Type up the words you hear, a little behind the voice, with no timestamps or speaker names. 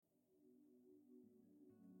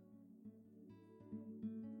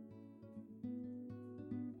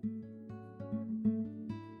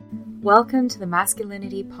Welcome to the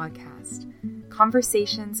Masculinity Podcast,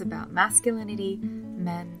 conversations about masculinity,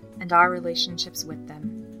 men, and our relationships with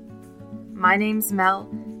them. My name's Mel,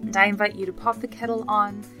 and I invite you to pop the kettle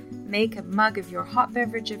on, make a mug of your hot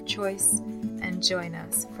beverage of choice, and join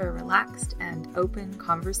us for a relaxed and open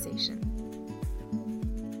conversation.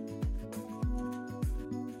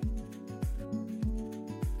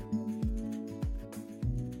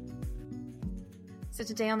 So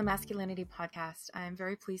today on the Masculinity Podcast, I'm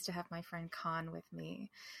very pleased to have my friend Khan with me.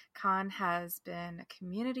 Khan has been a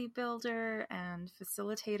community builder and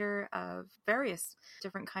facilitator of various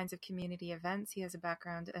different kinds of community events. He has a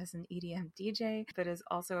background as an EDM DJ, but is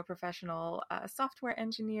also a professional software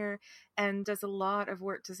engineer and does a lot of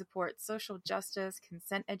work to support social justice,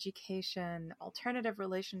 consent education, alternative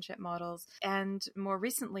relationship models, and more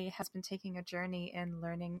recently has been taking a journey in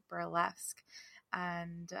learning Burlesque.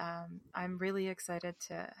 And I'm really excited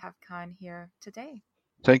to have Khan here today.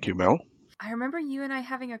 Thank you, Mel. I remember you and I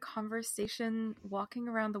having a conversation walking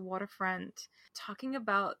around the waterfront, talking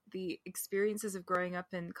about the experiences of growing up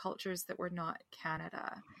in cultures that were not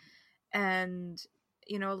Canada. And,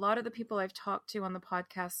 you know, a lot of the people I've talked to on the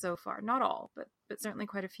podcast so far, not all, but certainly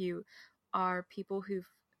quite a few, are people who've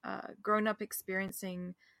grown up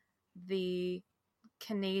experiencing the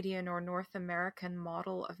Canadian or North American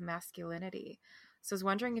model of masculinity. So I was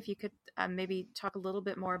wondering if you could maybe talk a little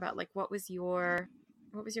bit more about like what was your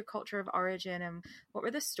culture of origin and what were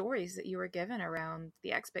the stories that you were given around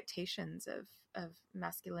the expectations of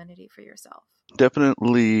masculinity for yourself?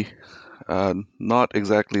 Definitely not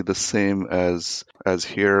exactly the same as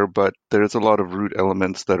here, but there's a lot of root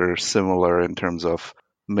elements that are similar in terms of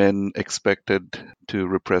men expected to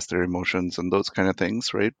repress their emotions and those kind of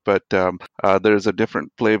things, right? But there's a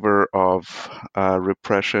different flavor of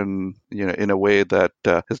repression, you know, in a way that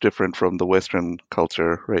is different from the Western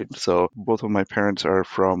culture, right? So both of my parents are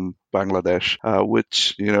from Bangladesh,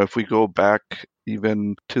 which, you know, if we go back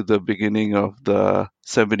even to the beginning of the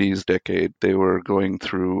 70s decade, they were going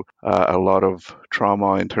through a lot of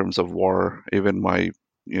trauma in terms of war. Even my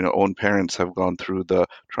own parents have gone through the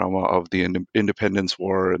trauma of the independence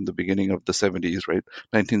war in the beginning of the 70s, right?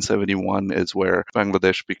 1971 is where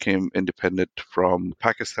Bangladesh became independent from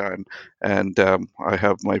Pakistan. And I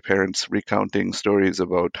have my parents recounting stories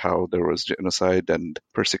about how there was genocide and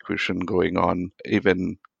persecution going on,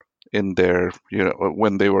 even in their,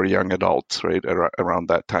 when they were young adults, right, around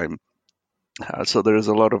that time. So there is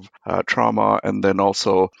a lot of trauma, and then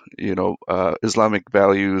also, Islamic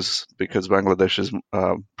values, because Bangladesh is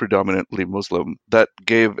predominantly Muslim. That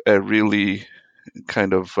gave a really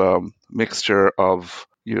kind of mixture of,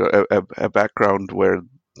 a background where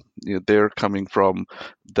they're coming from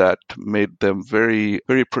that made them very,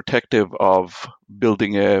 very protective of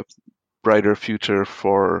building a brighter future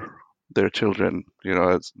for their children,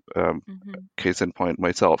 as case in point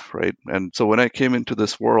myself, right? And so when I came into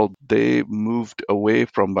this world, they moved away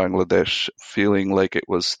from Bangladesh feeling like it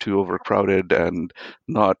was too overcrowded and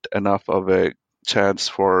not enough of a chance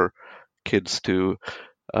for kids to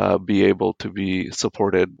be able to be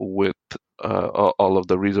supported with all of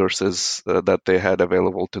the resources that they had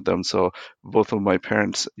available to them. So both of my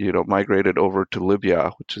parents, migrated over to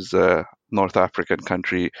Libya, which is a North African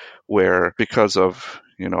country where, because of,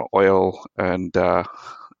 oil and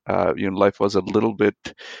life was a little bit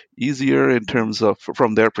easier in terms of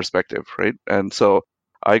from their perspective, right? And so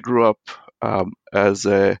I grew up as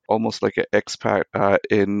almost like an expat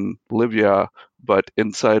in Libya, but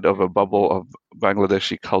inside of a bubble of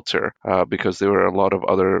Bangladeshi culture, because there were a lot of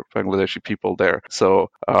other Bangladeshi people there.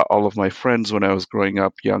 So all of my friends when I was growing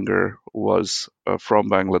up younger was from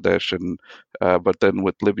Bangladesh, and but then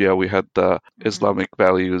with Libya we had the Islamic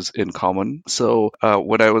values in common. So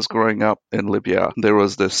when I was growing up in Libya, there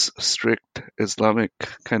was this strict Islamic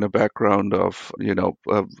kind of background of,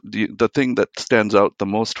 the thing that stands out the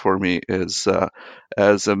most for me is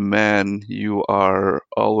as a man, you are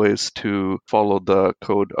always to follow the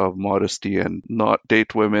code of modesty and not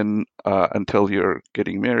date women until you're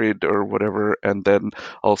getting married or whatever. And then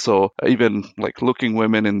also even like looking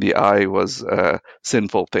women in the eye was a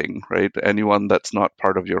sinful thing, right? Anyone that's not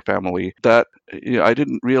part of your family. That, I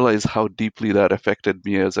didn't realize how deeply that affected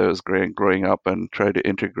me as I was growing up and tried to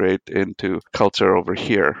integrate into culture over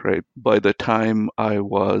here, right? By the time I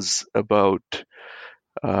was about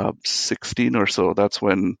 16 or so, that's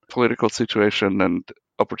when political situation and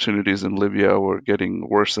opportunities in Libya were getting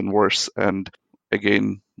worse and worse. And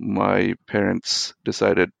again, my parents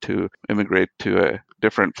decided to immigrate to a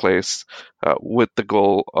different place with the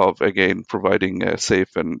goal of, again, providing a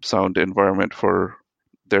safe and sound environment for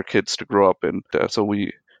their kids to grow up in. So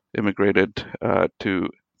we immigrated to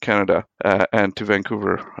Canada and to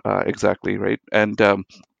Vancouver exactly, right? And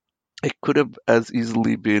it could have as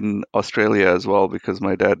easily been Australia as well because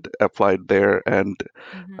my dad applied there and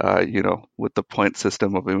Mm-hmm. with the point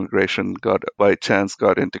system of immigration, got by chance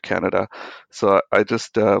got into Canada. So I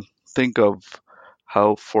just think of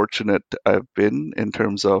how fortunate I've been in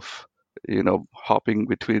terms of hopping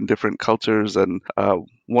between different cultures. And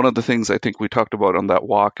one of the things I think we talked about on that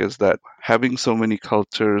walk is that having so many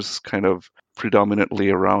cultures kind of predominantly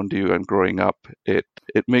around you and growing up, it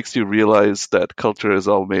makes you realize that culture is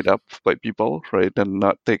all made up by people, right? And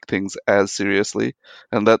not take things as seriously.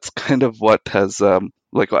 And that's kind of what has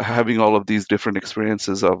like having all of these different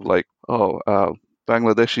experiences of like,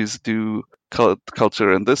 Bangladeshis do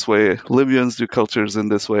culture in this way, Libyans do cultures in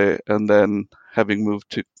this way, and then having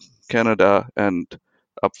moved to Canada and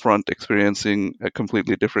upfront experiencing a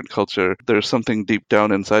completely different culture, there's something deep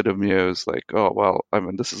down inside of me. I was like, oh well, I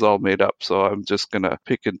mean, this is all made up, so I'm just gonna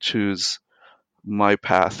pick and choose my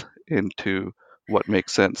path into what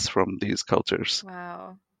makes sense from these cultures.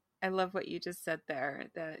 Wow. I love what you just said there.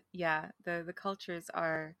 That yeah, the cultures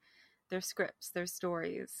are their scripts, their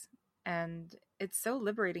stories, and it's so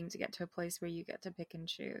liberating to get to a place where you get to pick and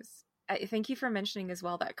choose. I thank you for mentioning as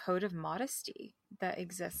well that code of modesty that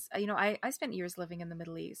exists. I spent years living in the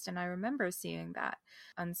Middle East, and I remember seeing that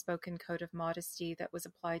unspoken code of modesty that was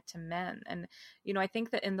applied to men. And I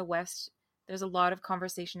think that in the West, there's a lot of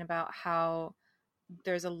conversation about how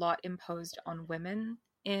there's a lot imposed on women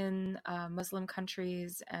in Muslim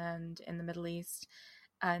countries and in the Middle East,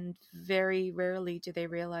 and very rarely do they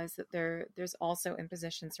realize that there's also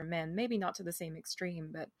impositions for men. Maybe not to the same extreme,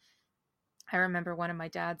 but I remember one of my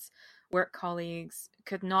dad's work colleagues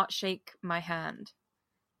could not shake my hand,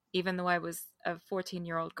 even though I was a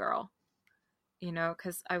 14-year-old girl,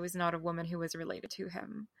 because I was not a woman who was related to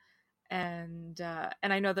him. And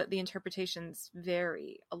I know that the interpretations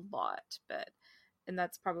vary a lot, and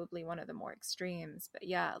that's probably one of the more extremes. But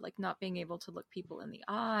yeah, like not being able to look people in the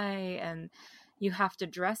eye, and you have to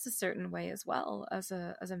dress a certain way as well as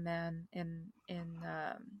a man in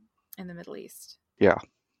the Middle East. Yeah,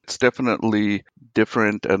 it's definitely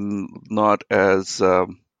different and not as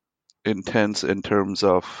intense in terms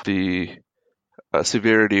of the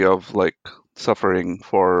severity of like suffering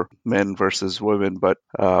for men versus women, but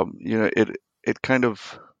it kind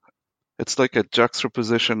of it's like a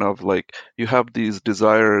juxtaposition of like you have these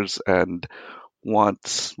desires and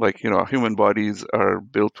wants, like human bodies are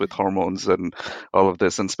built with hormones and all of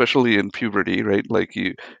this, and especially in puberty, right? Like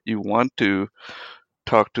you want to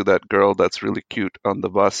talk to that girl that's really cute on the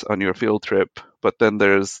bus on your field trip, but then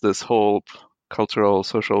there's this whole cultural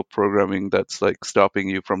social programming that's like stopping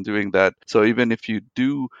you from doing that. So even if you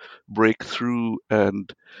do break through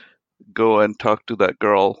and go and talk to that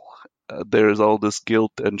girl, there's all this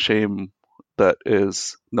guilt and shame that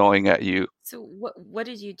is gnawing at you. So what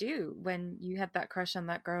did you do when you had that crush on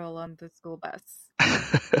that girl on the school bus?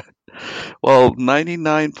 Well,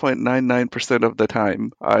 99.99% of the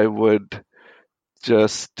time, I would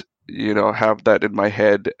just have that in my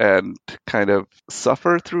head and kind of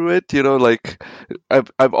suffer through it. Like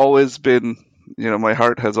I've always been, my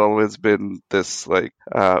heart has always been this, like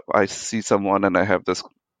I see someone and I have this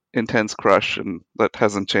intense crush, and that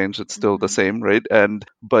hasn't changed. It's still the Mm-hmm. same, right? And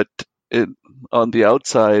but it, on the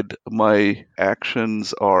outside, my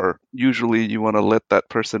actions are usually you want to let that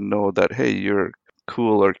person know that, hey, you're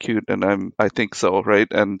cool or cute, and I think so,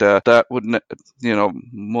 right? And that would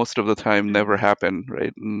most of the time never Mm-hmm. happen,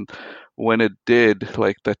 right? And when it did,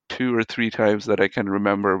 like the 2 or 3 times that I can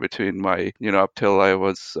remember between my up till I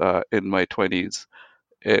was in my 20s,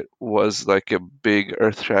 it was like a big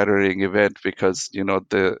earth-shattering event because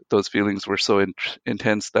those feelings were so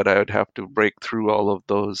intense that I would have to break through all of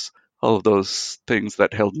those things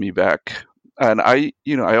that held me back. And I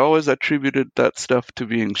always attributed that stuff to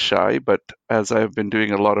being shy, but as I've been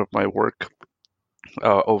doing a lot of my work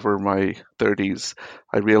over my 30s,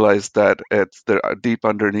 I realized that it's there deep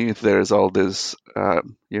underneath. There's all this,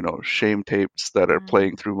 shame tapes that are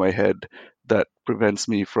playing Mm. through my head that prevents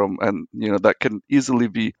me from, and that can easily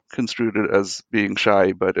be construed as being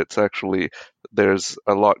shy, but it's actually there's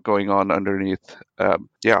a lot going on underneath.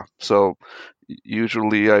 Yeah, so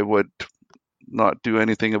usually I would not do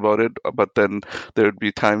anything about it, but then there would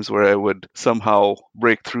be times where I would somehow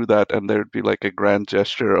break through that, and there would be like a grand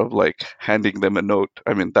gesture of like handing them a note.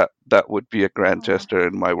 I mean, that would be a grand Oh. gesture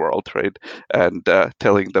in my world, right? And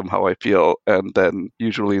telling them how I feel, and then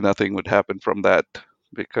usually nothing would happen from that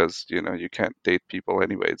because you can't date people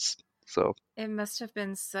anyways. So It must have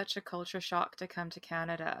been such a culture shock to come to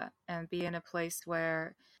Canada and be in a place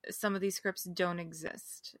where some of these scripts don't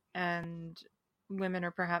exist and women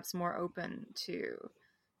are perhaps more open to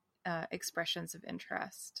expressions of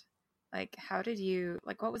interest? Like, how did you,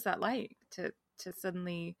 like, what was that like to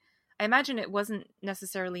suddenly, I imagine it wasn't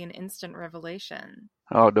necessarily an instant revelation.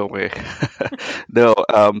 Oh, no way. No,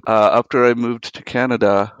 after I moved to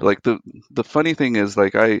Canada, like the funny thing is,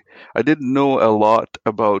 like I didn't know a lot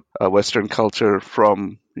about Western culture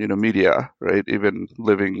from, media, right? Even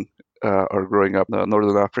living or growing up in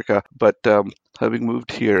Northern Africa. But having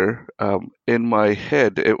moved here, in my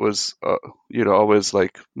head, it was, always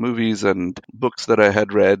like movies and books that I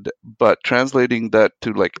had read. But translating that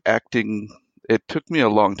to like acting, it took me a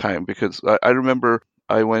long time because I remember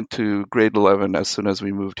I went to grade 11 as soon as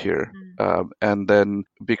we moved here. Mm. And then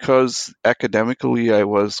because academically I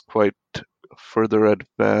was quite further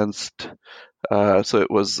advanced, so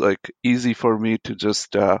it was like easy for me to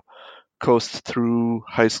just coast through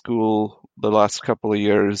high school the last couple of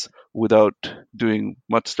years without doing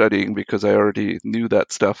much studying because I already knew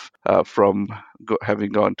that stuff from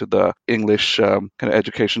having gone to the English kind of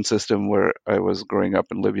education system where I was growing up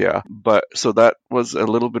in Libya. But so that was a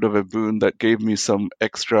little bit of a boon that gave me some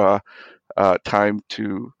extra time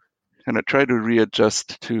to kind of try to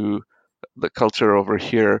readjust to the culture over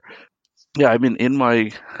here. Yeah, I mean, in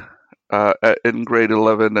grade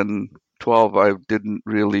 11 and 12, I didn't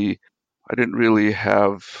really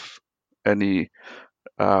have any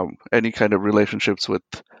any kind of relationships with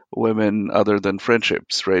women other than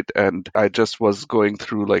friendships, right? And I just was going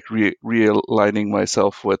through like realigning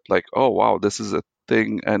myself with like, oh wow, this is a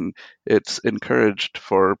thing, and it's encouraged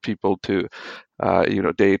for people to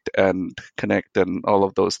date and connect and all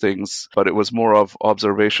of those things. But it was more of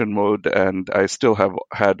observation mode, and I still have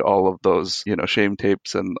had all of those, shame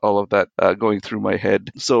tapes and all of that going through my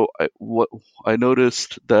head. So what I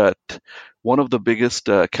noticed that one of the biggest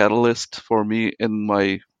catalysts for me in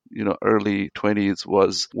my, early 20s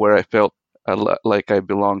was where I felt like I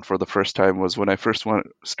belonged for the first time was when I first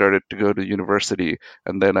started to go to university,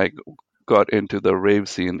 and then I got into the rave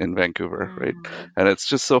scene in Vancouver, right? Mm. And it's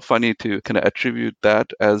just so funny to kind of attribute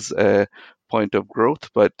that as a point of growth.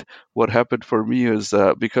 But what happened for me is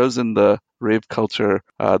because in the rave culture,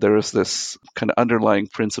 there is this kind of underlying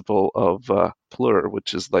principle of plur,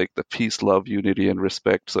 which is like the peace, love, unity, and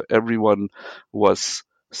respect. So everyone was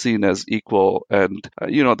seen as equal. And,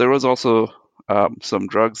 there was also some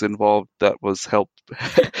drugs involved that was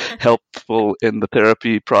helpful in the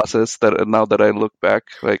therapy process. That now that I look back,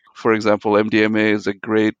 like for example, MDMA is a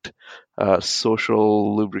great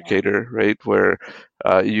social lubricator, right? Where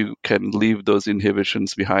you can leave those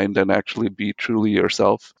inhibitions behind and actually be truly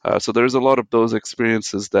yourself. So there's a lot of those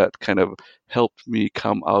experiences that kind of helped me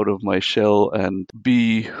come out of my shell and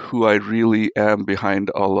be who I really am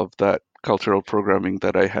behind all of that cultural programming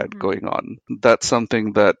that I had going on. That's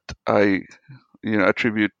something that I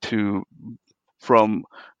attribute to from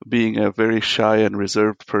being a very shy and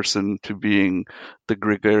reserved person to being the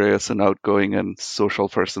gregarious and outgoing and social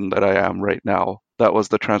person that I am right now. That was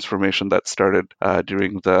the transformation that started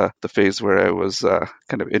during the phase where I was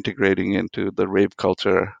kind of integrating into the rave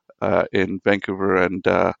culture in Vancouver and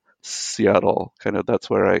Seattle. Kind of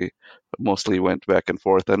that's where I mostly went back and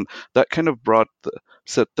forth, and that kind of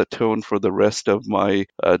set the tone for the rest of my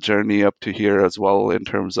journey up to here as well, in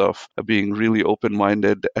terms of being really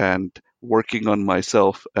open-minded and working on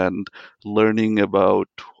myself and learning about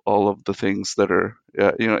all of the things that are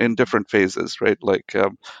in different phases, right? Like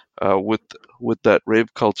with that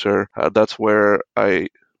rave culture, that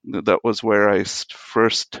was where I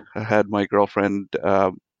first had my girlfriend.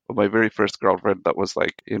 My very first girlfriend, that was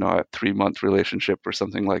like a 3-month relationship or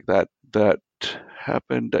something like that. That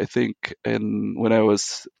happened, I think, when I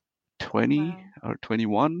was 20 Wow. or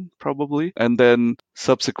 21 probably. And then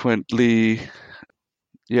subsequently,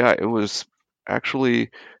 yeah, it was actually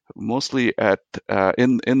mostly at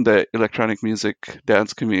in the electronic music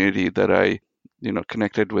dance community that I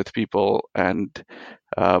connected with people. And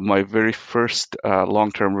my very first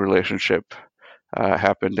long-term relationship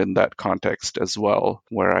happened in that context as well,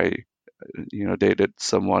 where I dated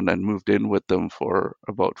someone and moved in with them for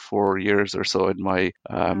about 4 years or so in my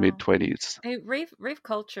mid Wow. 20s. Rave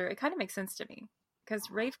culture, it kind of makes sense to me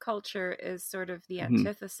because rave culture is sort of the Mm-hmm.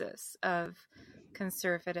 antithesis of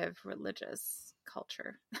conservative religious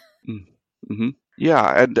culture. Mm-hmm.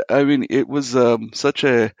 Yeah, and I mean, it was such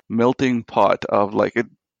a melting pot of like, it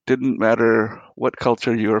didn't matter what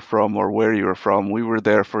culture you were from or where you were from. We were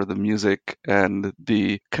there for the music and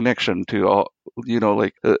the connection to all,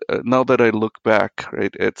 like now that I look back,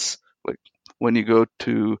 right, it's like when you go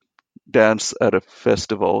to dance at a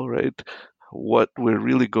festival, right, what we're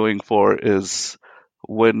really going for is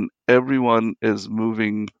when everyone is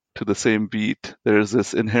moving to the same beat, there's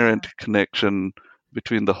this Yeah. inherent connection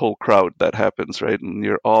between the whole crowd that happens, right? And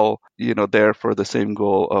you're all, there for the same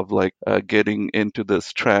goal of like getting into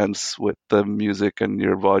this trance with the music and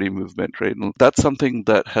your body movement, right? And that's something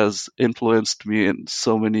that has influenced me in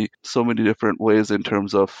so many different ways in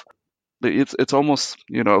terms of it's almost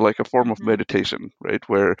like a form of Mm-hmm. meditation, right,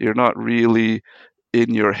 where you're not really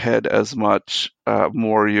in your head as much,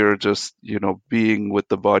 more you're just being with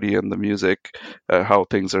the body and the music, how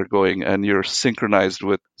things are going, and you're synchronized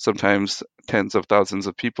with sometimes tens of thousands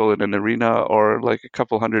of people in an arena or like a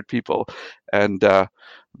couple hundred people. And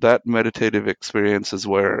that meditative experience is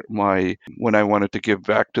where when I wanted to give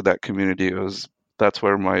back to that community, that's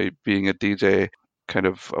where my being a DJ kind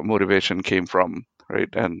of motivation came from, right?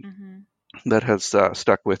 And Mm-hmm. that has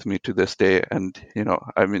stuck with me to this day. And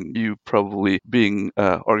I mean, you probably being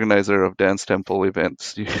organizer of dance temple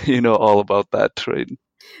events, you know all about that, right?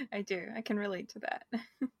 I do. I can relate to that.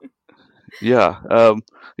 Yeah.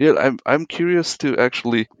 Yeah, I'm curious to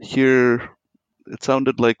actually hear. It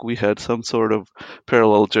sounded like we had some sort of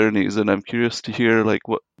parallel journeys, and I'm curious to hear like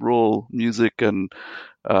what role music and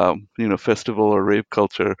festival or rave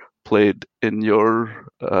culture played in your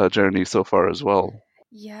journey so far as well.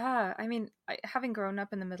 Yeah, I mean, having grown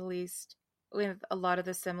up in the Middle East with a lot of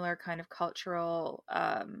the similar kind of cultural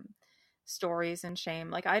stories and shame,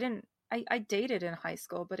 like I dated in high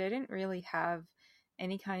school, but I didn't really have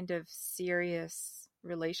any kind of serious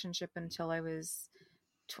relationship until I was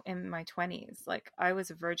in my 20s. Like I was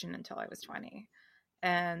a virgin until I was 20.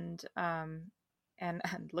 And and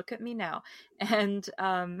look at me now. And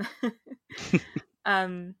um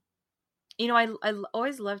I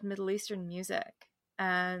always loved Middle Eastern music.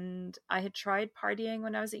 And I had tried partying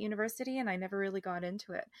when I was at university and I never really got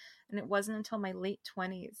into it. And it wasn't until my late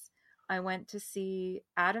 20s I went to see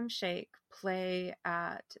Adam Shake play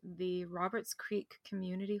at the Roberts Creek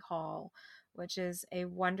Community Hall, which is a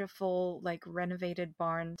wonderful, like, renovated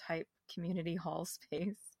barn type community hall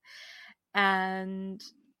space. And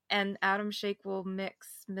Adam Shake will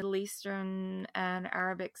mix Middle Eastern and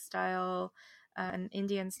Arabic style and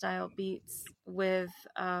Indian style beats with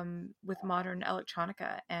modern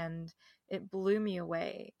electronica, and it blew me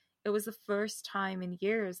away. It was the first time in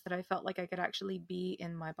years that I felt like I could actually be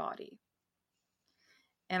in my body,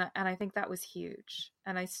 and I think that was huge.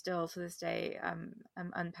 And I still to this day I'm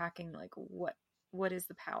unpacking like what is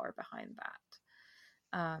the power behind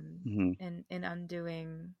that, Mhm. in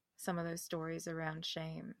undoing some of those stories around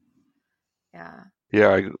shame. Yeah.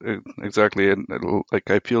 Yeah, exactly. And like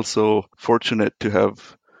I feel so fortunate to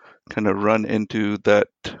have kind of run into that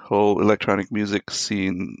whole electronic music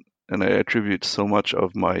scene, and I attribute so much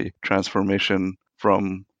of my transformation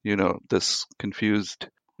from, this confused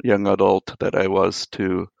young adult that I was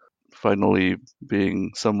to finally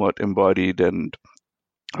being somewhat embodied and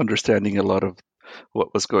understanding a lot of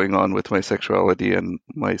what was going on with my sexuality and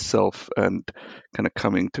myself, and kind of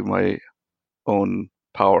coming to my own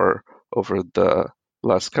power over the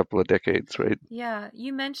last couple of decades, right? Yeah,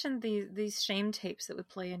 you mentioned these shame tapes that would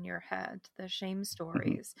play in your head, the shame hmm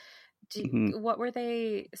stories. hmm What were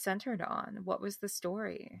they centered on? What was the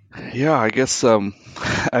story? Yeah, I guess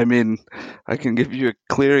I mean, I can give you a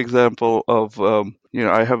clear example of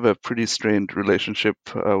I have a pretty strained relationship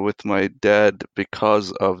with my dad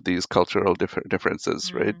because of these cultural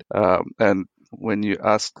differences, right? Mm, And when you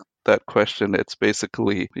ask that question, it's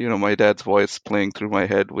basically, my dad's voice playing through my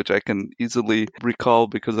head, which I can easily recall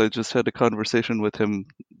because I just had a conversation with him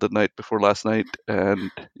the night before last night.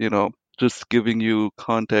 And, just giving you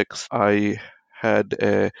context, I had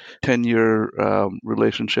a 10-year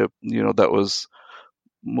relationship, that was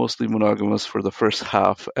mostly monogamous for the first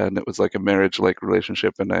half, and it was like a marriage like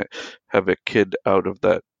relationship. And I have a kid out of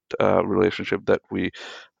that relationship that we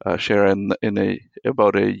share. And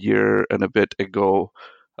about a year and a bit ago,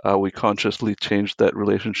 we consciously changed that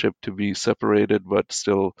relationship to be separated, but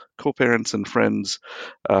still co-parents and friends.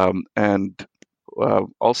 And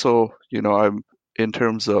also, I'm in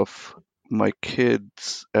terms of my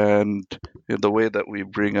kids and the way that we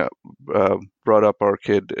brought up our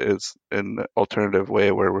kid is in an alternative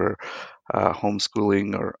way where we're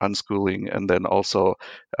homeschooling or unschooling, and then also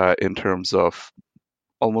in terms of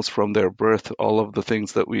almost from their birth, all of the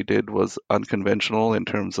things that we did was unconventional in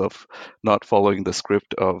terms of not following the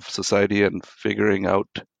script of society and figuring out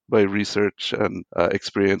by research and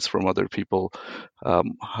experience from other people,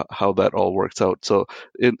 how that all works out. So,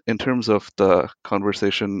 in terms of the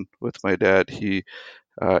conversation with my dad, he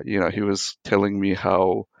was telling me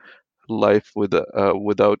how life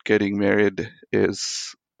without getting married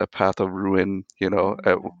is a path of ruin.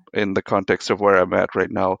 mm, In the context of where I'm at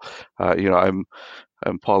right now, I'm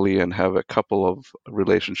I'm poly and have a couple of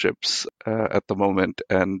relationships at the moment,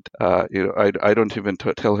 and I don't even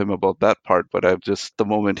tell him about that part. But I've just the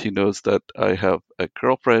moment he knows that I have a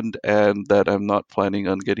girlfriend and that I'm not planning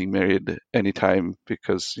on getting married anytime,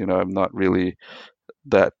 because I'm not really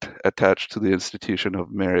that attached to the institution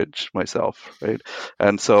of marriage myself, right?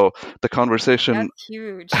 And so the That's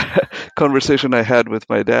huge. conversation I had with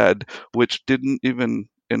my dad, which didn't even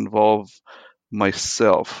involve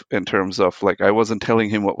myself in terms of, like, I wasn't telling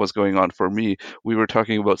him what was going on for me. We were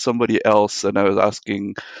talking about somebody else, and I was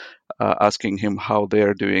asking him how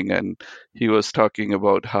they're doing, and he was talking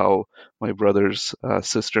about how my brother's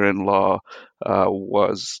sister-in-law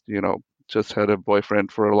was, just had a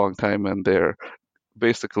boyfriend for a long time, and they're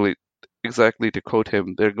basically, exactly to quote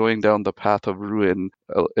him, they're going down the path of ruin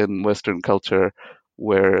in Western culture,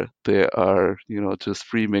 where they are, just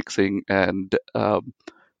free mixing and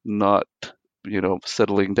not,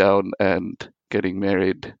 settling down and getting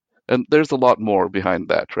married. And there's a lot more behind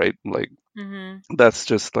that, right? Like, Hmm. that's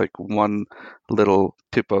just like one little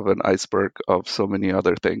tip of an iceberg of so many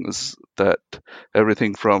other things, that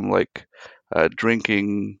everything from like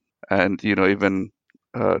drinking and even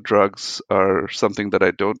drugs are something that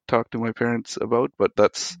I don't talk to my parents about, but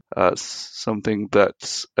that's something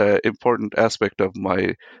that's an important aspect of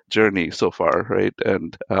my journey so far, right?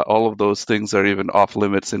 And all of those things are even off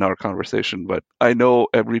limits in our conversation. But I know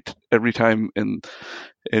every time in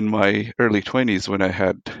my early 20s, when I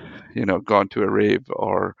had, gone to a rave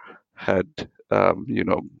or had,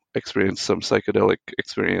 experienced some psychedelic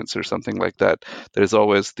experience or something like that, there's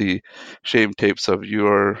always the shame tapes of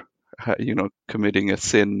you're, committing a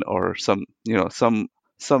sin or some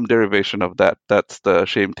derivation of that. That's the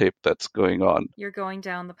shame tape that's going on. You're going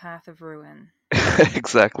down the path of ruin.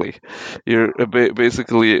 Exactly. You're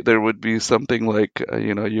basically, there would be something like,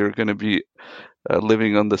 you're going to be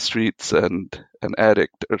living on the streets and an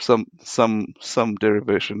addict, or some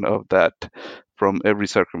derivation of that, from every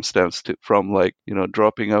circumstance, from like,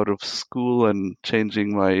 dropping out of school and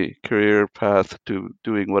changing my career path to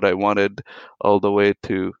doing what I wanted, all the way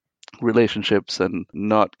to relationships and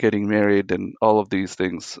not getting married, and all of these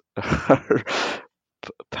things are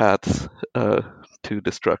paths to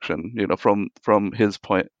destruction, from his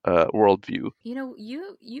point worldview.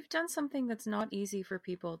 You've done something that's not easy for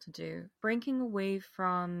people to do. Breaking away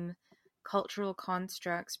from cultural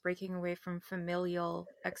constructs, breaking away from familial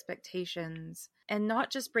expectations, and not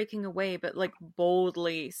just breaking away, but like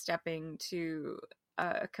boldly stepping to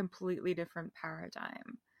a completely different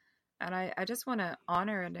paradigm. And I just want to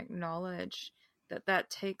honor and acknowledge that that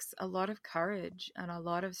takes a lot of courage and a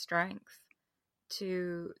lot of strength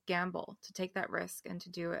to gamble, to take that risk and to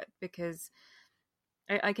do it, because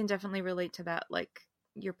I can definitely relate to that, like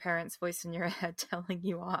your parents' voice in your head telling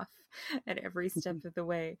you off at every step of the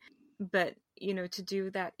way. But, to do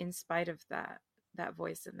that in spite of that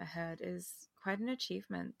voice in the head is quite an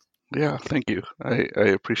achievement. Yeah, thank you. I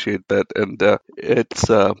appreciate that. And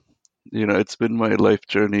it's been my life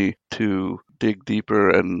journey to dig deeper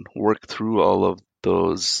and work through all of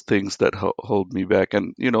those things that hold me back.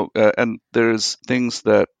 And, and there's things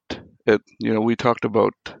that, we talked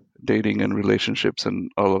about dating and relationships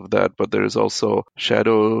and all of that, but there's also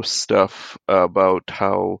shadow stuff about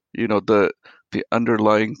how, the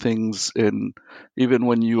underlying things in, even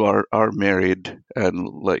when you are married and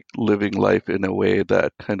like living life in a way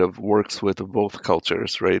that kind of works with both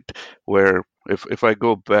cultures, right? Where if I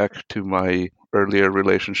go back to my earlier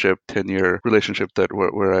relationship, 10-year relationship that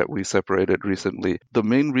where we separated recently, the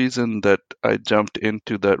main reason that I jumped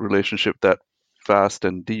into that relationship that fast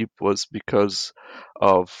and deep was because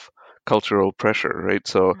of cultural pressure, right?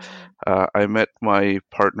 So Mm-hmm. I met my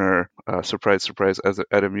partner, surprise, surprise,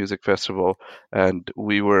 at a music festival, and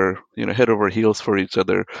we were, head over heels for each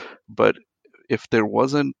other. But if there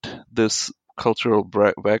wasn't this cultural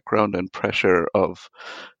background and pressure of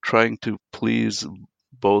trying to please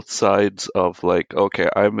both sides, of like, okay,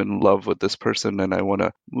 I'm in love with this person and I want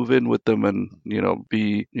to move in with them and,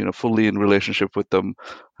 be, fully in relationship with them,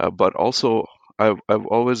 but also I've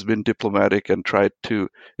always been diplomatic and tried to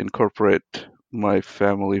incorporate my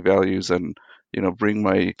family values and, bring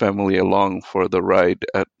my family along for the ride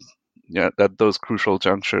at, yeah, at those crucial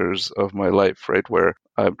junctures of my life, right, where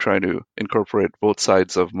I'm trying to incorporate both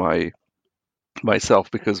sides of myself,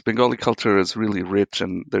 because Bengali culture is really rich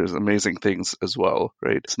and there's amazing things as well,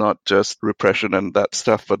 right? It's not just repression and that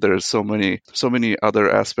stuff, but there's so many other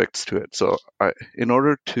aspects to it. So in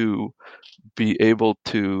order to be able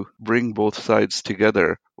to bring both sides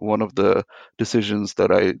together, one of the decisions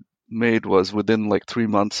that I made was, within like 3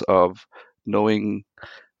 months of knowing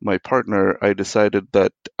my partner, I decided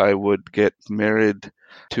that I would get married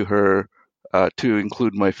to her to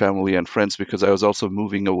include my family and friends, because I was also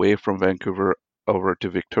moving away from Vancouver over to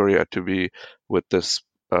Victoria to be with this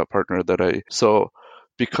partner that so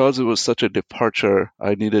because it was such a departure,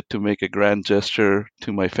 I needed to make a grand gesture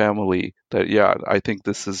to my family that, yeah, I think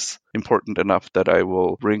this is important enough that I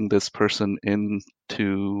will bring this person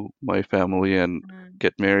into my family and Mm-hmm.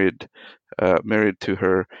 get married to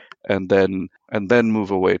her, and then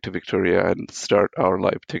move away to Victoria and start our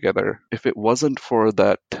life together. If it wasn't for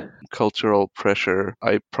that cultural pressure,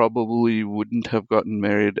 I probably wouldn't have gotten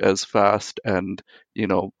married as fast and,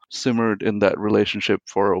 simmered in that relationship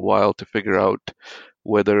for a while to figure out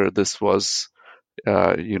whether this was,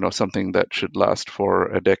 something that should last for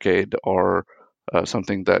a decade, or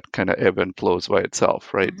something that kind of ebb and flows by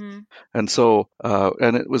itself, right? Mm-hmm. And so,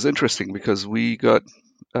 and it was interesting because we got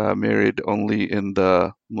married only in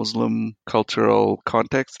the Muslim cultural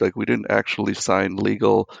context. Like, we didn't actually sign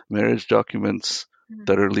legal marriage documents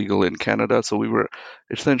that are legal in Canada. So we were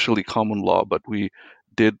essentially common law, but we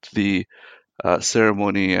did the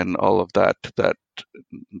ceremony and all of that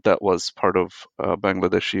was part of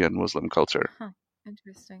Bangladeshi and Muslim culture. Huh.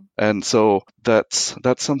 Interesting. And so that's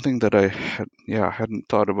something that I hadn't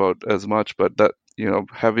thought about as much, but that,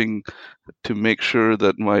 having to make sure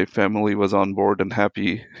that my family was on board and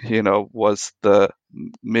happy, was the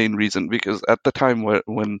main reason. Because at the time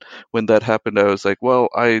when that happened, I was like, well,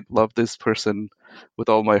 I love this person with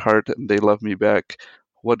all my heart and they love me back.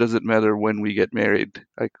 What does it matter when we get married?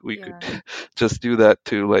 Like, we could Yeah. just do that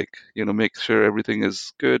to, like, make sure everything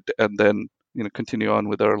is good, and then, continue on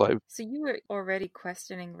with our life. So you were already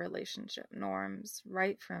questioning relationship norms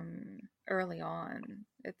right from early on,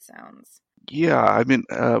 it sounds. Yeah, I mean,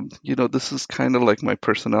 this is kind of like my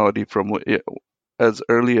personality from as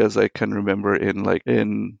early as I can remember.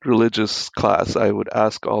 In religious class, I would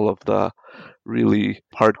ask all of the really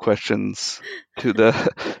hard questions to the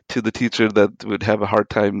to the teacher that would have a hard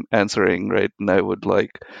time answering, right? And I would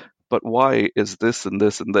like, but why is this and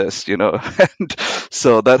this and this, And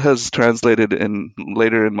so that has translated in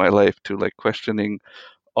later in my life to, like, questioning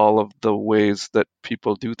all of the ways that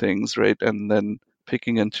people do things, right? And then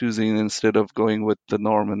picking and choosing instead of going with the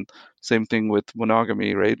norm. And same thing with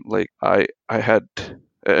monogamy, right? Like, I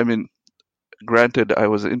mean, granted, I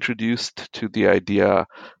was introduced to the idea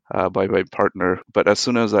by my partner, but as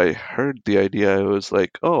soon as I heard the idea, I was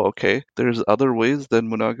like, oh, okay, there's other ways than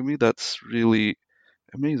monogamy. That's really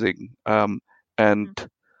amazing. And Mhm.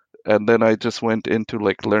 and then I just went into,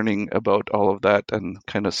 like, learning about all of that and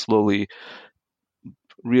kind of slowly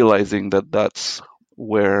realizing that that's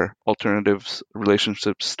where alternatives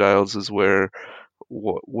relationship styles is where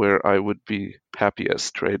I would be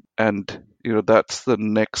happiest, right? And, that's the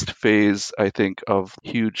next phase, I think, of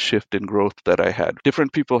huge shift in growth that I had.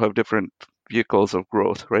 Different people have different vehicles of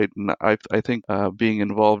growth, right? And I think being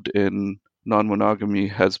involved in non-monogamy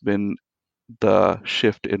has been the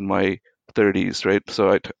shift in my 30s, right?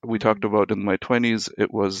 So we talked Mhm. about in my 20s,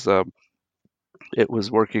 it was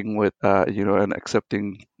working with, and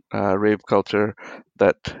accepting rave culture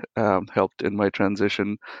that helped in my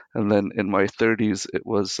transition. And then in my 30s, it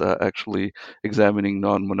was actually examining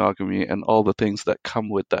non-monogamy and all the things that come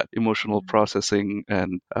with that, emotional Mhm. processing,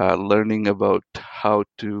 and learning about how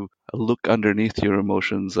to look underneath your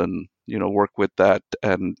emotions and, work with that,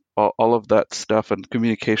 and all of that stuff. And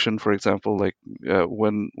communication, for example, like,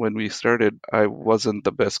 when we started, I wasn't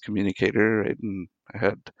the best communicator, right? And I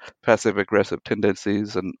had passive aggressive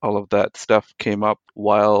tendencies, and all of that stuff came up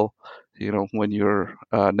while, when you're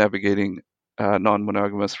navigating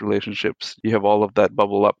non-monogamous relationships. You have all of that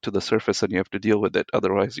bubble up to the surface and you have to deal with it,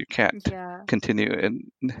 otherwise you can't Yeah. continue.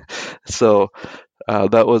 And so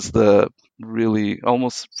that was the really,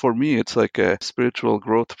 almost for me, it's like a spiritual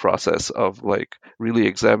growth process of, like, really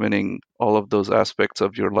examining all of those aspects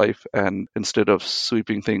of your life, and instead of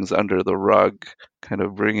sweeping things under the rug, kind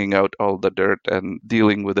of bringing out all the dirt and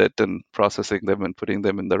dealing with it and processing them and putting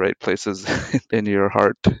them in the right places in your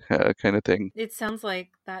heart, kind of thing. It sounds like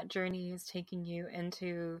that journey is taking you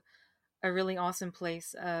into a really awesome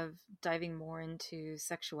place of diving more into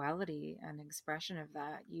sexuality and expression of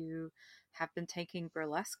that. You have been taking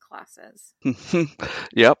burlesque classes.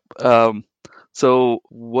 Yep. So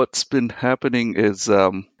what's been happening is,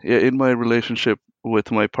 in my relationship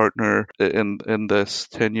with my partner, in this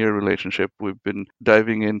 10-year relationship, we've been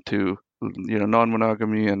diving into,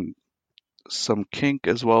 non-monogamy and some kink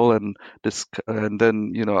as well. And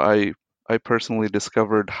then, I personally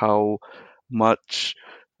discovered how much,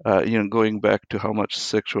 going back to how much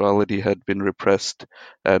sexuality had been repressed,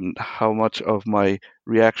 and how much of my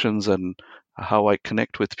reactions and how I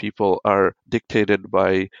connect with people are dictated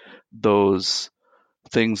by those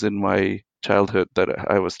things in my childhood that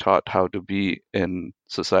I was taught how to be in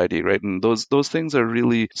society, right? And those things are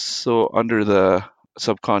really so under the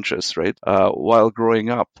subconscious, right? While growing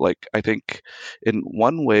up, like I think in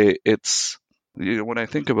one way it's when I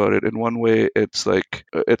think about it, in one way, it's like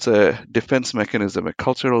it's a defense mechanism, a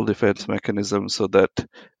cultural defense mechanism, so that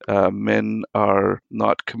men are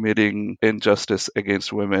not committing injustice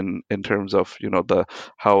against women in terms of the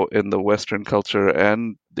how in the Western culture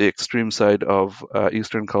and the extreme side of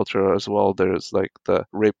Eastern culture as well. There's like the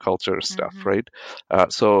rape culture stuff, Mm-hmm.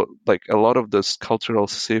 right? So like a lot of this cultural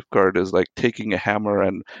safeguard is like taking a hammer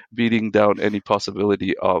and beating down any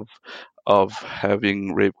possibility of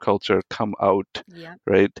having rape culture come out, Yeah.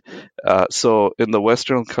 right? So in the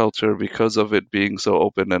Western culture, because of it being so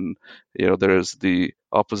open, and there's the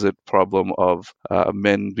opposite problem of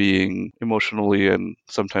men being emotionally and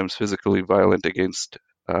sometimes physically violent against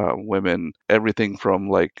women. Everything from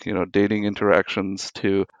like dating interactions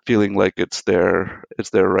to feeling like it's their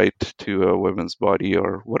right to a woman's body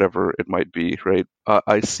or whatever it might be, right?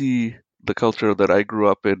 I see the culture that I grew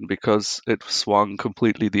up in, because it swung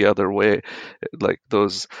completely the other way, like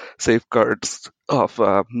those safeguards of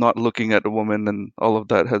not looking at a woman and all of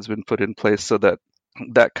that has been put in place so that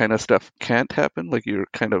that kind of stuff can't happen. Like you're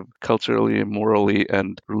kind of culturally and morally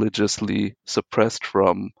and religiously suppressed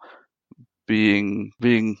from being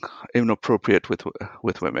inappropriate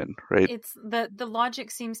with women, right? It's the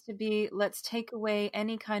logic seems to be, let's take away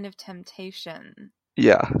any kind of temptation,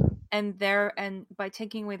 Yeah, and by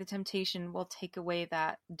taking away the temptation, we'll take away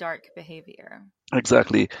that dark behavior.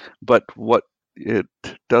 exactly. But what it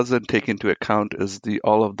doesn't take into account is the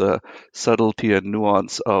all of the subtlety and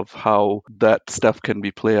nuance of how that stuff can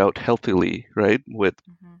be play out healthily, right?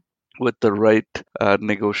 Mm-hmm. With the right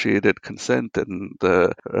negotiated consent and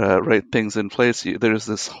the right things in place, there's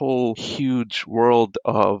this whole huge world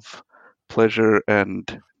of pleasure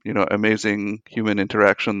and amazing human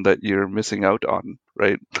interaction that you're missing out on,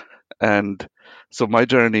 right? And so my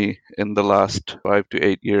journey in the last 5 to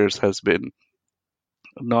 8 years has been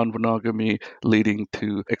non-monogamy, leading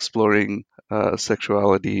to exploring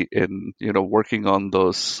sexuality in working on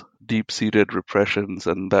those deep-seated repressions,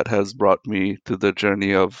 and that has brought me to the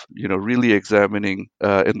journey of really examining.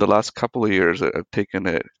 In the last couple of years, I've taken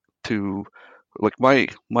it to like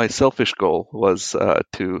my selfish goal was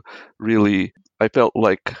to really. I felt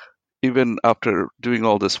like even after doing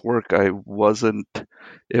all this work, I wasn't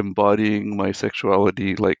embodying my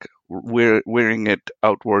sexuality, like wearing it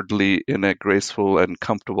outwardly in a graceful and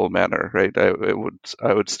comfortable manner, right?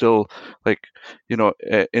 I would still like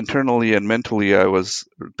internally and mentally I was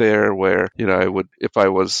there where I would, if I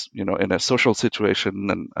was in a social situation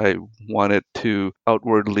and I wanted to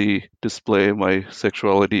outwardly display my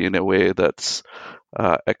sexuality in a way that's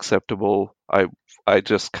acceptable, I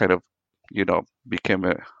just kind of became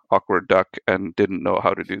a awkward duck and didn't know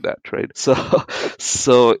how to do that, right?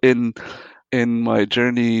 So in my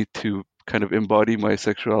journey to kind of embody my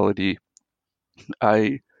sexuality,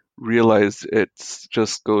 I realized it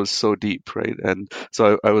just goes so deep, right? And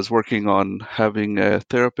so I was working on having a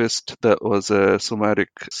therapist that was a somatic,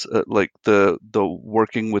 like the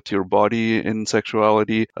working with your body in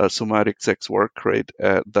sexuality, somatic sex work, right?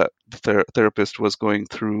 That the therapist was going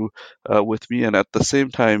through with me, and at the same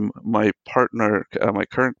time, my partner, my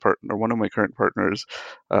current partner, one of my current partners,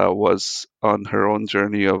 was on her own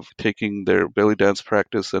journey of taking their belly dance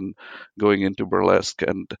practice and going into burlesque.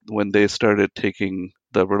 And when they started taking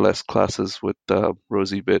the burlesque classes with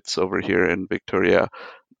Rosie Bits over here in Victoria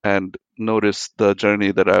and noticed the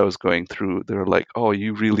journey that I was going through, they were like, "Oh,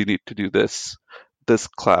 you really need to do this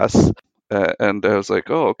class." And I was like,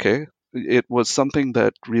 "Oh, okay." It was something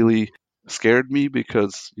that really scared me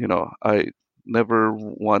because I never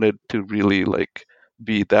wanted to really like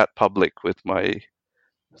be that public with my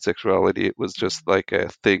sexuality. It was just like a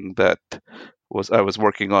thing that I was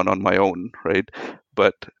working on my own, right?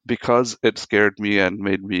 But because it scared me and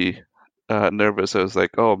made me nervous, I was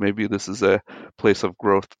like, oh, maybe this is a place of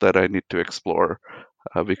growth that I need to explore,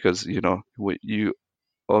 because you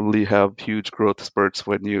only have huge growth spurts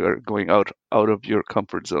when you are going out of your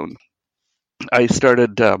comfort zone. I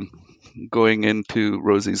started going into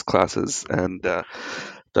Rosie's classes, and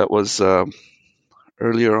that was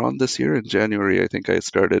earlier on this year in January. I think I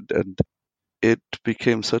started, and it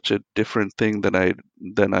became such a different thing than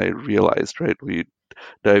I realized, right? We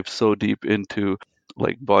dive so deep into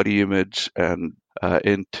like body image and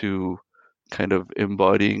into kind of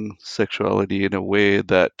embodying sexuality in a way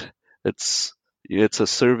that it's it's a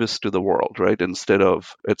service to the world, right? Instead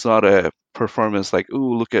of, it's not a performance like,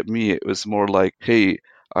 ooh, look at me. It was more like, hey,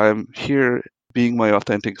 I'm here being my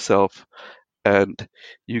authentic self, and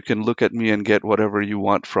you can look at me and get whatever you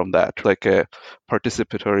want from that, like a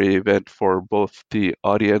participatory event for both the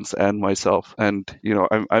audience and myself. And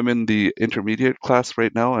I'm in the intermediate class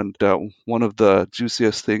right now, and one of the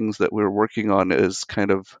juiciest things that we're working on is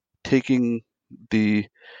kind of taking the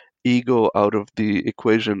ego out of the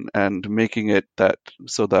equation and making it that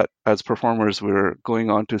so that as performers we're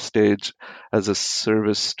going onto stage as a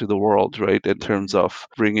service to the world, right, in terms Mm-hmm. of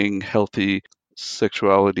bringing healthy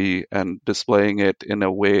sexuality and displaying it in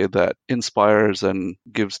a way that inspires and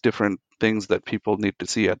gives different things that people need to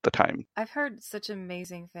see at the time. I've heard such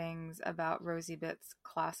amazing things about Rosie Bitt's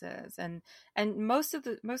classes, and most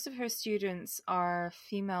of her students are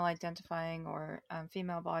female identifying or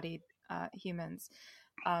female bodied humans.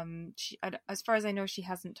 As far as I know, she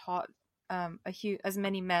hasn't taught as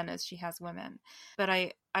many men as she has women. But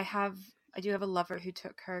I do have a lover who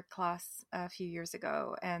took her class a few years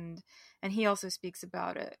ago, and he also speaks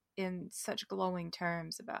about it in such glowing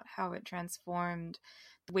terms about how it transformed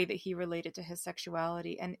the way that he related to his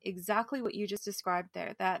sexuality, and exactly what you just described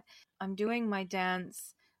there, that I'm doing my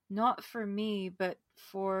dance not for me but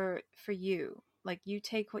for you. Like, you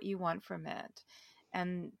take what you want from it,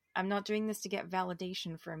 and I'm not doing this to get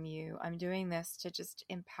validation from you. I'm doing this to just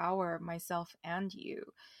empower myself and you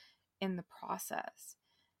in the process.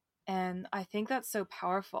 And I think that's so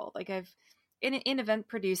powerful. Like, in event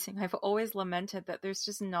producing, I've always lamented that there's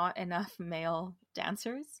just not enough male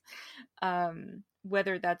dancers.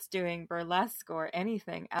 Whether that's doing burlesque or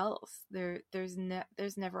anything else, there's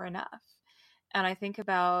never enough. And I think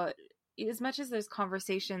about, as much as there's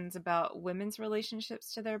conversations about women's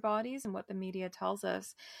relationships to their bodies and what the media tells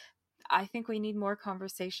us, I think we need more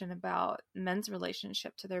conversation about men's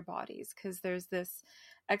relationship to their bodies, because there's this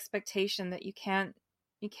expectation that you can't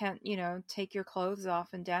take your clothes off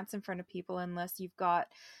and dance in front of people unless you've got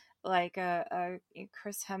like a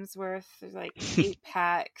Chris Hemsworth like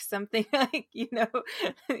 8-pack, something like, you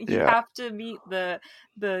Yeah. have to meet the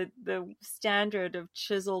standard of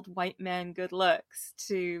chiseled white man good looks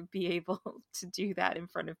to be able to do that in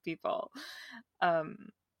front of people. Yeah.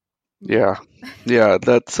 Yeah, yeah,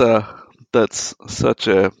 that's such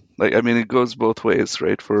a, like, I mean, it goes both ways,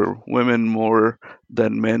 right? For women more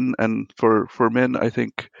than men, and for men, I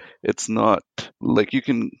think it's not like you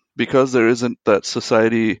can, because there isn't that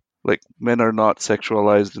society, like men are not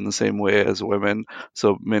sexualized in the same way as women,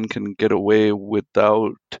 so men can get away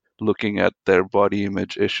without looking at their body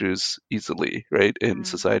image issues easily, right? In Mm.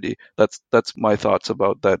 society. That's my thoughts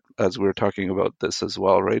about that as we're talking about this as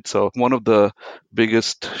well, right? So one of the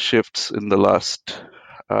biggest shifts in the last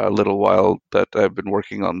little while that I've been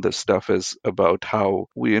working on this stuff is about how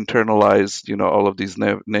we internalize, all of these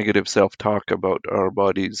negative self-talk about our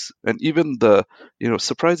bodies, and even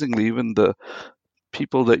surprisingly, even the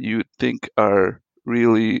people that you think are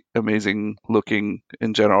really amazing looking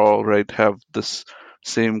in general, right, have this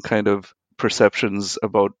same kind of perceptions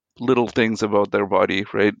about little things about their body,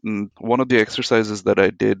 right? And one of the exercises that I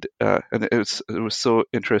did, and it was so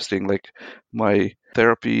interesting. Like, my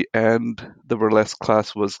therapy and the burlesque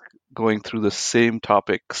class was going through the same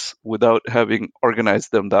topics without having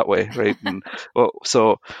organized them that way, right? And well,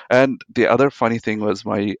 so and the other funny thing was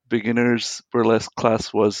my beginners burlesque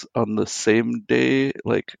class was on the same day,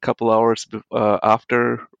 like a couple hours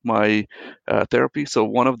after my therapy. So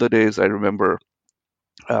one of the days I remember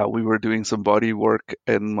we were doing some body work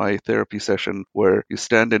in my therapy session where you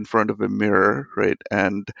stand in front of a mirror, right,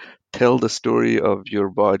 and tell the story of your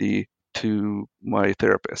body to my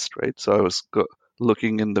therapist, right? So I was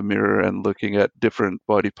looking in the mirror and looking at different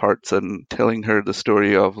body parts and telling her the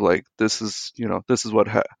story of, like, this is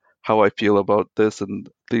how I feel about this, and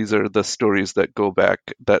these are the stories that go back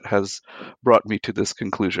that has brought me to this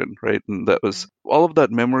conclusion, right? And that was all of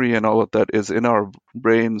that memory, and all of that is in our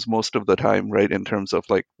brains most of the time, right? In terms of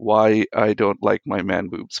like why I don't like my man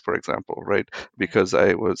boobs, for example, right? Right. Because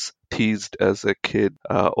I was teased as a kid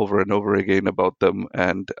over and over again about them,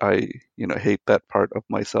 and I, hate that part of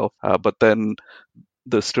myself. But then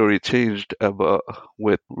the story changed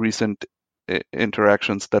with recent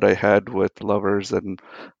interactions that I had with lovers, and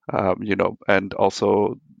and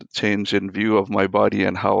also change in view of my body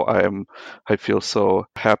and how I feel so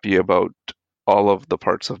happy about all of the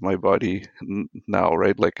parts of my body now,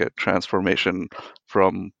 right? Like a transformation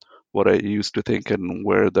from what I used to think and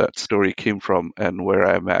where that story came from and where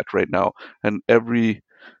I'm at right now. And every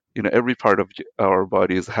part of our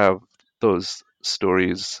bodies have those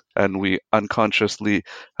stories, and we unconsciously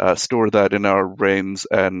store that in our brains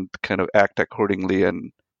and kind of act accordingly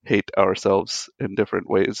and hate ourselves in different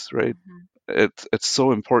ways, right? Mm-hmm. It's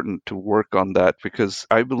so important to work on that, because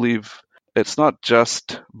I believe it's not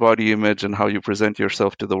just body image and how you present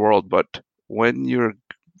yourself to the world, but when you're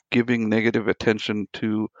giving negative attention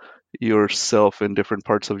to yourself in different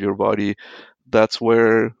parts of your body, that's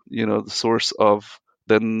where, the source of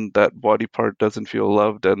then that body part doesn't feel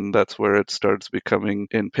loved, and that's where it starts becoming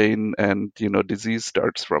in pain, and disease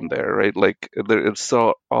starts from there, right? Like it's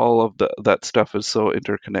so all of that stuff is so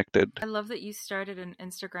interconnected. I love that you started an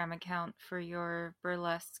Instagram account for your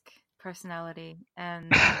burlesque personality,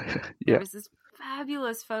 and there Yeah. was this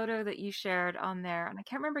fabulous photo that you shared on there, and I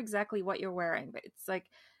can't remember exactly what you're wearing, but it's like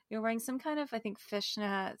you're wearing some kind of, I think,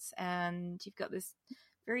 fishnets, and you've got this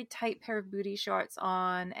very tight pair of booty shorts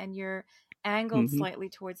on, and you're angled Hmm. slightly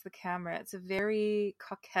towards the camera. It's a very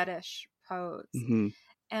coquettish pose. Hmm.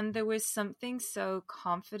 And there was something so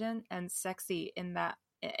confident and sexy in that,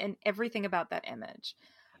 and everything about that image.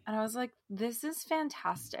 And I was like, this is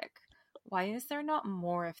fantastic. Why is there not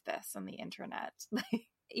more of this on the internet? Like,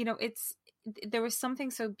 it's there was something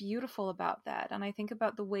so beautiful about that. And I think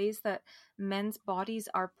about the ways that men's bodies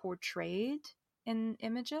are portrayed in Hmm.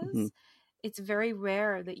 images. It's very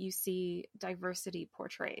rare that you see diversity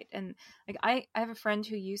portrayed. And like I have a friend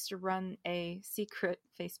who used to run a secret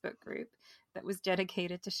Facebook group that was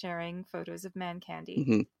dedicated to sharing photos of man candy.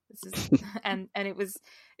 Hmm. This is and it was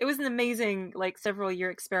an amazing like several year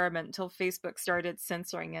experiment until Facebook started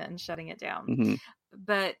censoring it and shutting it down. Hmm.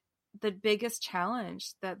 But the biggest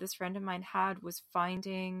challenge that this friend of mine had was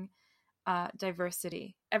finding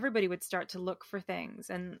diversity. Everybody would start to look for things,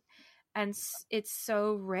 and it's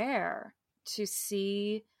so rare to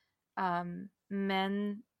see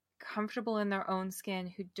men comfortable in their own skin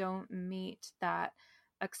who don't meet that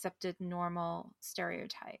accepted normal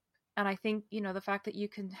stereotype. And I think, the fact that you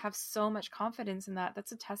can have so much confidence in that,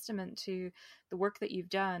 that's a testament to the work that you've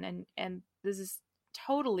done. And this is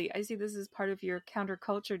totally, I see this as part of your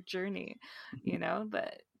counterculture journey,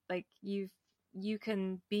 that like you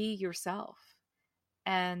can be yourself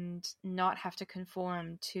and not have to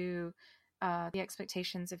conform to the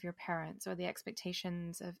expectations of your parents or the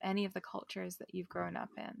expectations of any of the cultures that you've grown up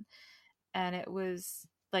in. And it was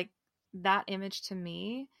like that image to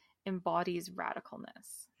me embodies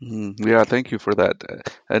radicalness. Yeah, thank you for that.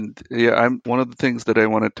 And yeah, I'm one of the things that I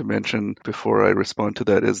wanted to mention before I respond to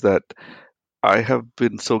that is that I have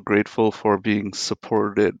been so grateful for being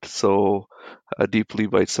supported so deeply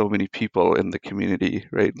by so many people in the community,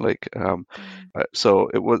 right? Like, Mm. so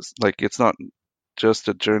it was like it's not just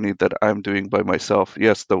a journey that I'm doing by myself.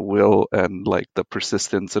 Yes, the will and like the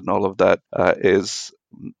persistence and all of that is,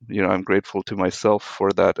 I'm grateful to myself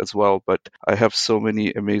for that as well. But I have so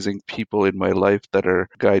many amazing people in my life that are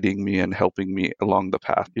guiding me and helping me along the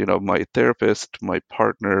path. My therapist, my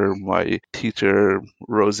partner, my teacher,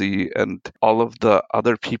 Rosie, and all of the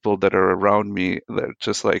other people that are around me that are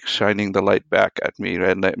just like shining the light back at me.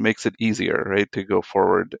 And that makes it easier, right, to go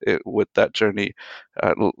forward with that journey.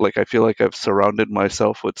 Like I feel like I've surrounded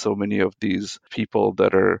myself with so many of these people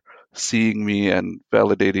that are seeing me and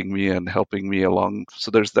validating me and helping me along. So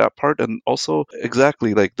there's that part, and also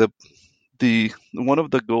exactly like the one of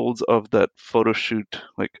the goals of that photo shoot,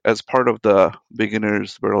 like as part of the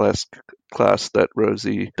beginners burlesque class that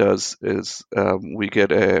Rosie does, is we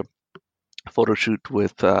get a photo shoot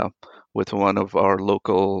with one of our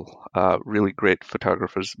local really great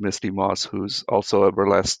photographers, Misty Moss, who's also a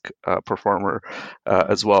burlesque performer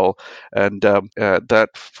as Mm. well. And that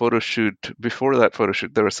photo shoot, before that photo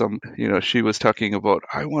shoot, there was some, she was talking about,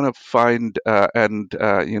 I want to find and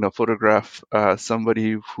photograph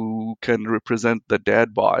somebody who can represent the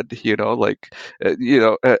dad bod, like,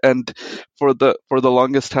 and for the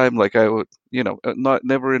longest time, like I would, not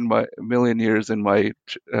never in my million years in my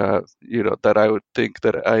that I would think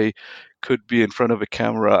that I could be in front of a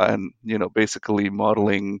camera and basically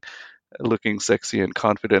modeling, looking sexy and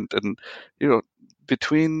confident. And you know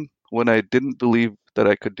between when I didn't believe that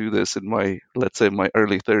I could do this in my, let's say, my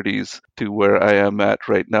early 30s to where I am at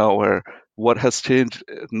right now, where what has changed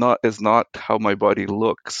is not how my body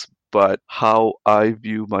looks, but how I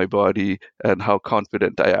view my body and how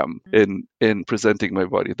confident I am Mm. in presenting my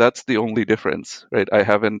body. That's the only difference, right? I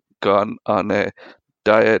haven't gone on a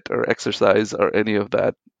diet or exercise or any of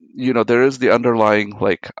that. There is the underlying,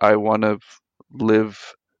 like, I want to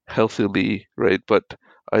live healthily, right? But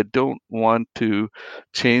I don't want to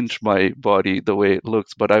change my body the way it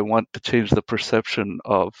looks, but I want to change the perception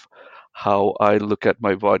of how I look at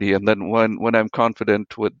my body. And then when I'm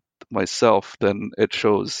confident with myself, then it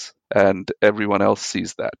shows and everyone else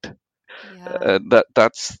sees that. Yeah.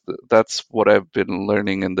 That's what I've been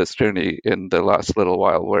learning in this journey in the last little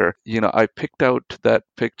while. Where I picked out that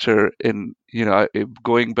picture in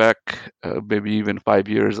going back maybe even 5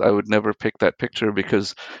 years, I would never pick that picture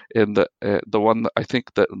because in the one I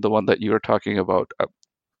think that the one that you're talking about.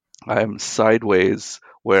 I'm sideways,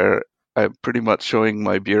 where I'm pretty much showing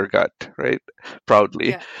my beer gut, right? Proudly.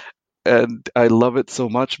 Yeah. And I love it so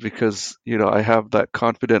much because, I have that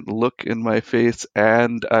confident look in my face,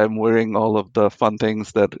 and I'm wearing all of the fun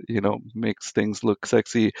things that, makes things look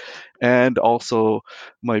sexy. And also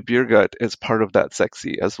my beer gut is part of that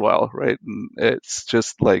sexy as well, right? And it's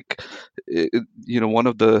just like, one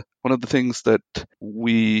of the things that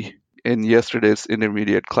we in yesterday's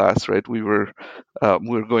intermediate class, right? We were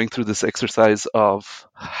going through this exercise of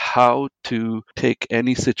how to take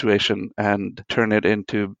any situation and turn it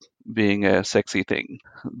into being a sexy thing.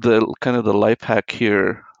 The kind of the life hack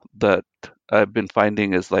here that I've been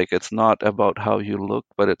finding is like it's not about how you look,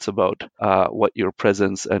 but it's about what your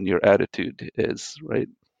presence and your attitude is, right?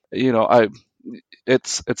 You know, I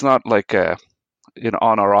it's not like a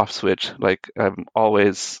on or off switch. Like I'm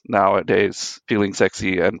always nowadays feeling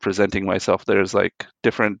sexy and presenting myself. There's like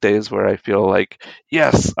different days where I feel like,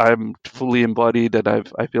 yes, I'm fully embodied and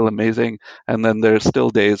I feel amazing. And then there's still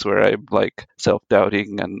days where I'm like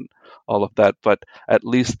self-doubting and all of that. But at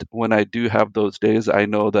least when I do have those days, I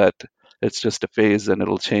know that it's just a phase and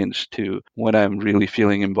it'll change to when I'm really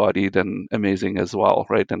feeling embodied and amazing as well,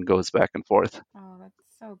 right? And goes back and forth. Oh, that's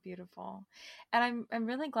so beautiful. And I'm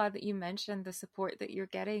really glad that you mentioned the support that you're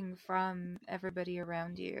getting from everybody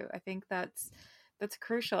around you. I think that's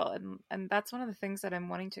crucial, and that's one of the things that I'm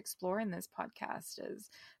wanting to explore in this podcast is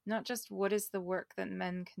not just what is the work that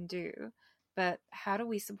men can do, but how do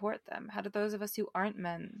we support them? How do those of us who aren't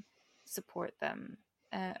men support them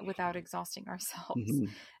without exhausting ourselves? Hmm.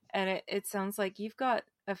 And it sounds like you've got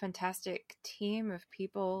a fantastic team of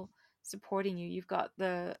people supporting you. You've got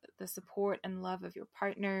the support and love of your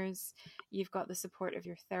partners. You've got the support of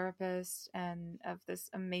your therapist and of this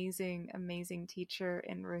amazing teacher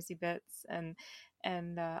in Rosie Bitts. And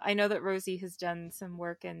I know that Rosie has done some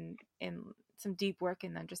work in some deep work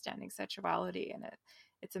in understanding sexuality, and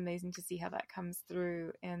it's amazing to see how that comes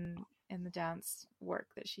through in the dance work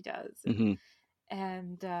that she does. Hmm.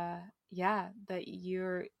 And yeah, that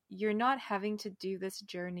you're not having to do this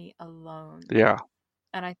journey alone. Yeah.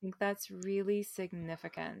 And I think that's really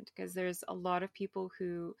significant because there's a lot of people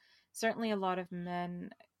who, certainly a lot of men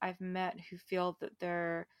I've met who feel that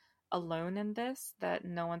they're alone in this, that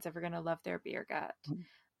no one's ever going to love their beer gut,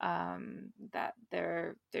 that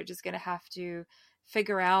they're just going to have to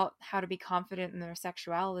figure out how to be confident in their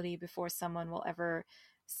sexuality before someone will ever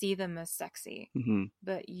see them as sexy. Hmm.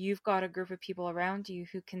 But you've got a group of people around you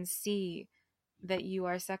who can see that you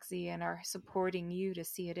are sexy and are supporting you to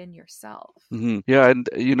see it in yourself. Yeah, and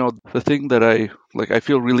the thing that I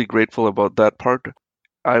feel really grateful about that part.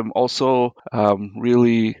 I'm also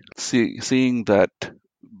really seeing that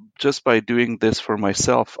just by doing this for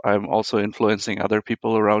myself, I'm also influencing other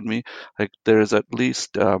people around me. Like there's at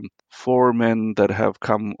least 4 men that have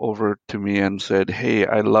come over to me and said, "Hey,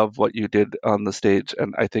 I love what you did on the stage,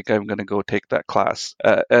 and I think I'm going to go take that class."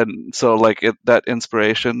 And so, like that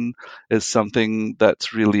inspiration is something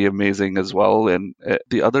that's really amazing as well. And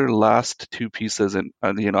the other last two pieces, and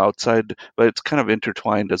outside, but it's kind of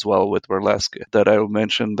intertwined as well with burlesque that I will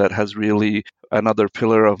mention that has really another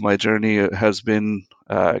pillar of my journey has been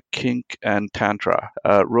kink and tantra.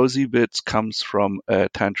 Rosie Bits comes from a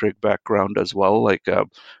tantric background as well. Like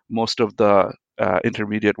most of the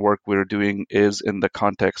intermediate work we're doing is in the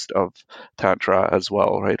context of tantra as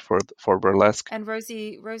well, right? For burlesque. And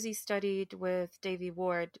Rosie studied with Davy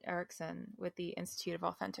Ward Erickson with the Institute of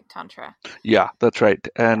Authentic Tantra. Yeah, that's right.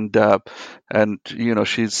 Yeah. And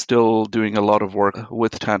she's still doing a lot of work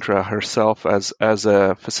with tantra herself as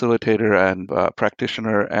a facilitator and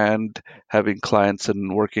practitioner, and having clients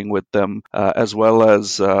and working with them, as well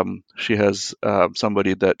as she has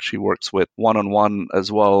somebody that she works with one-on-one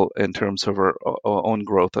as well in terms of her own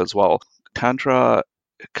growth as well. Tantra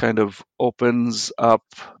kind of opens up,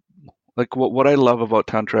 like what I love about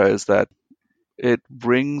tantra is that it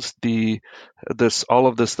brings this all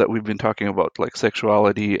of this that we've been talking about, like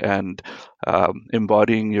sexuality and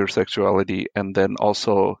embodying your sexuality, and then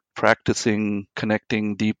also practicing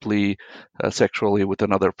connecting deeply sexually with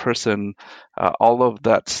another person. All of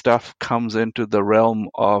that stuff comes into the realm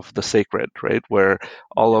of the sacred, right? Where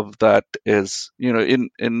all of that is,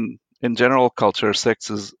 in general culture, sex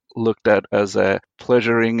is looked at as a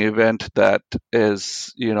pleasuring event that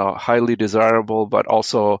is, highly desirable, but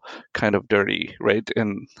also kind of dirty, right?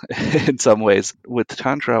 In in some ways. With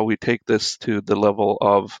Tantra, we take this to the level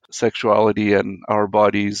of sexuality and our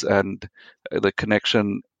bodies, and the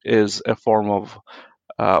connection is a form of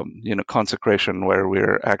consecration, where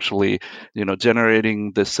we're actually,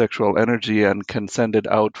 generating this sexual energy and can send it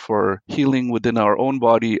out for healing within our own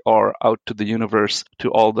body or out to the universe,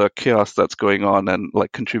 to all the chaos that's going on, and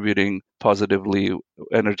like contributing positively,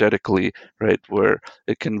 energetically, right? Where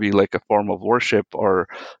it can be like a form of worship, or,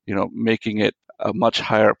 making it a much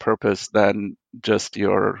higher purpose than just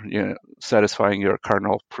your, satisfying your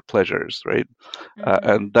carnal pleasures, right?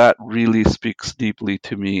 And that really speaks deeply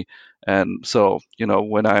to me. And so,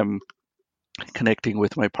 when I'm connecting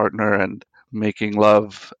with my partner and making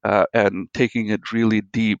love, and taking it really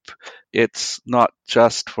deep, it's not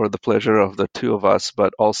just for the pleasure of the two of us,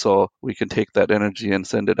 but also we can take that energy and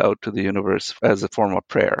send it out to the universe as a form of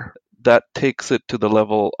prayer. That takes it to the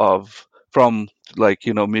level of, from like,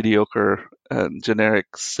 mediocre and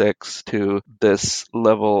generic sex, to this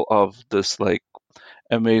level of this like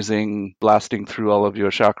amazing blasting through all of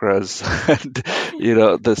your chakras and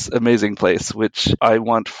this amazing place, which I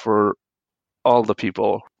want for all the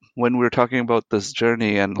people. When we're talking about this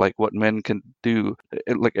journey and like what men can do,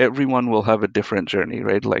 like everyone will have a different journey,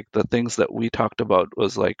 right? Like the things that we talked about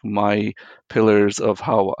was like my pillars of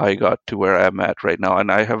how I got to where I'm at right now,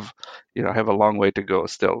 and I have a long way to go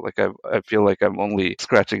still. Like I feel like I'm only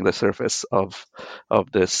scratching the surface of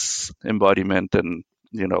this embodiment and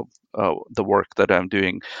the work that I'm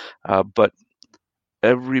doing, but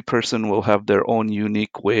every person will have their own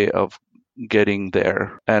unique way of getting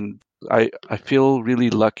there. And I feel really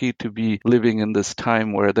lucky to be living in this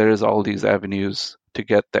time where there is all these avenues to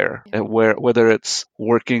get there. And whether it's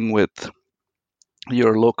working with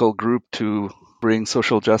your local group to bring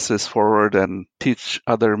social justice forward and teach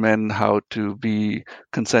other men how to be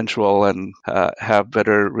consensual and have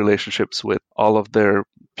better relationships with all of their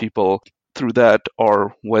people through that,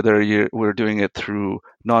 or whether we're doing it through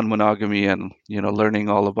non-monogamy and learning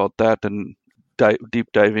all about that and deep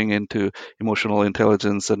diving into emotional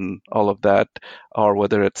intelligence and all of that, or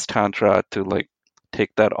whether it's tantra to like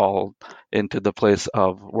take that all into the place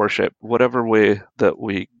of worship. Whatever way that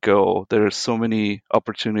we go, there's so many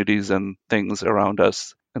opportunities and things around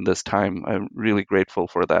us in this time. I'm really grateful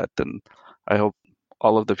for that, and I hope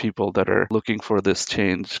all of the people that are looking for this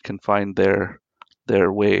change can find their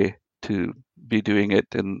way to be doing it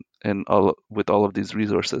with all of these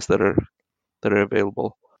resources that are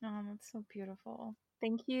available. Oh, that's so beautiful.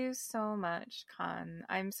 Thank you so much, Khan.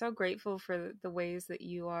 I'm so grateful for the ways that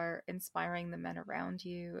you are inspiring the men around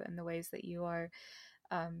you and the ways that you are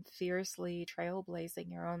fiercely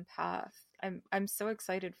trailblazing your own path. I'm so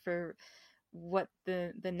excited for what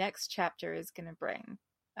the next chapter is going to bring.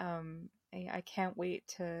 I can't wait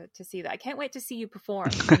to see that. I can't wait to see you perform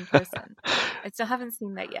in person. I still haven't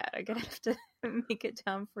seen that yet. I'm gonna have to make it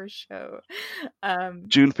down for a show.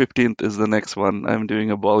 June 15th is the next one. I'm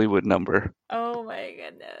doing a Bollywood number. Oh my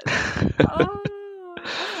goodness. Oh,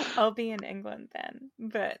 I'll be in England then.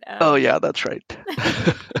 But oh yeah, that's right.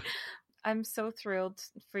 I'm so thrilled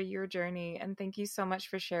for your journey, and thank you so much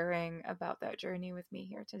for sharing about that journey with me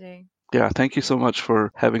here today. Yeah, thank you so much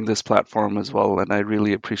for having this platform as well, and I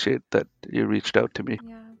really appreciate that you reached out to me.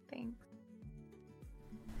 Yeah, thanks.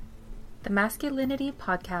 The Masculinity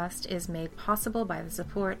Podcast is made possible by the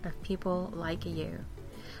support of people like you.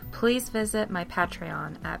 Please visit my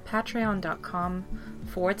Patreon at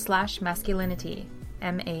patreon.com/masculinity,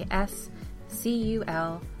 MASCULINITEA.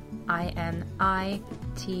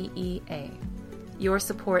 Your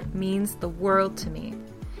support means the world to me.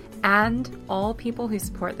 And all people who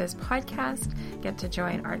support this podcast get to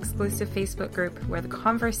join our exclusive Facebook group where the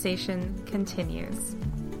conversation continues.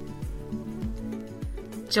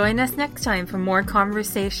 Join us next time for more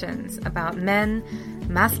conversations about men,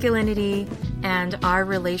 masculinity, and our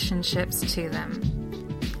relationships to them.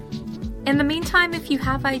 In the meantime, if you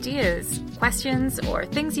have ideas, questions, or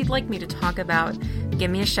things you'd like me to talk about,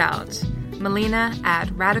 give me a shout. Melina at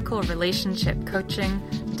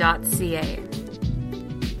radicalrelationshipcoaching.ca.